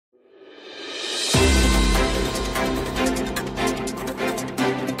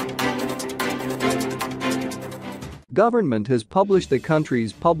Government has published the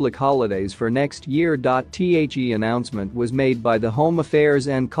country's public holidays for next year. The announcement was made by the Home Affairs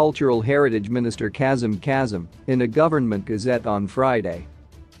and Cultural Heritage Minister Kazim in a government gazette on Friday.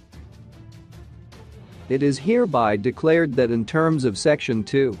 It is hereby declared that in terms of Section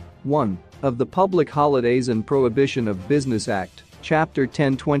 2(1) of the Public Holidays and Prohibition of Business Act, Chapter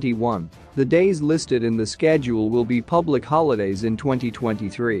 1021, the days listed in the schedule will be public holidays in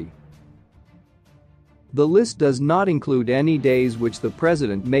 2023. The list does not include any days which the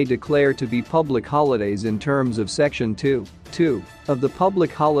President may declare to be public holidays in terms of Section 2(2) of the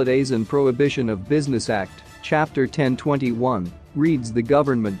Public Holidays and Prohibition of Business Act, Chapter 1021, reads the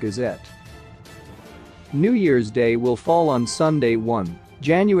Government Gazette. New Year's Day will fall on Sunday 1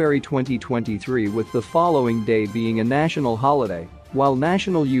 January 2023, with the following day being a national holiday, while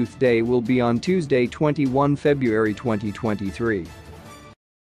National Youth Day will be on Tuesday 21 February 2023.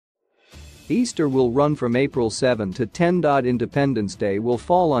 Easter will run from April 7 to 10. Independence Day will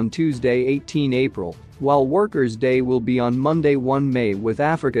fall on Tuesday 18 April, while Workers' Day will be on Monday 1 May, with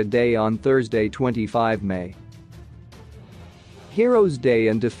Africa Day on Thursday 25 May. Heroes Day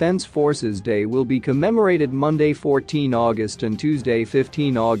and Defense Forces Day will be commemorated Monday 14 August and Tuesday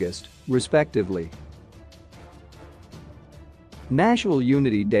 15 August, respectively. National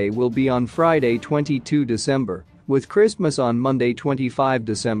Unity Day will be on Friday 22 December, with Christmas on Monday 25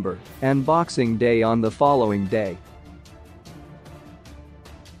 December and Boxing Day on the following day.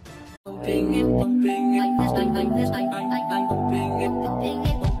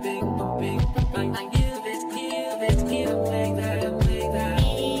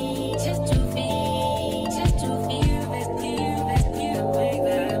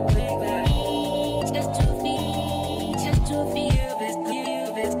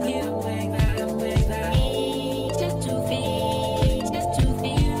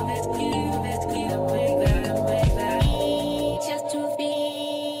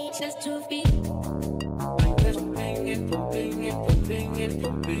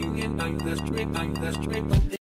 I'm the straight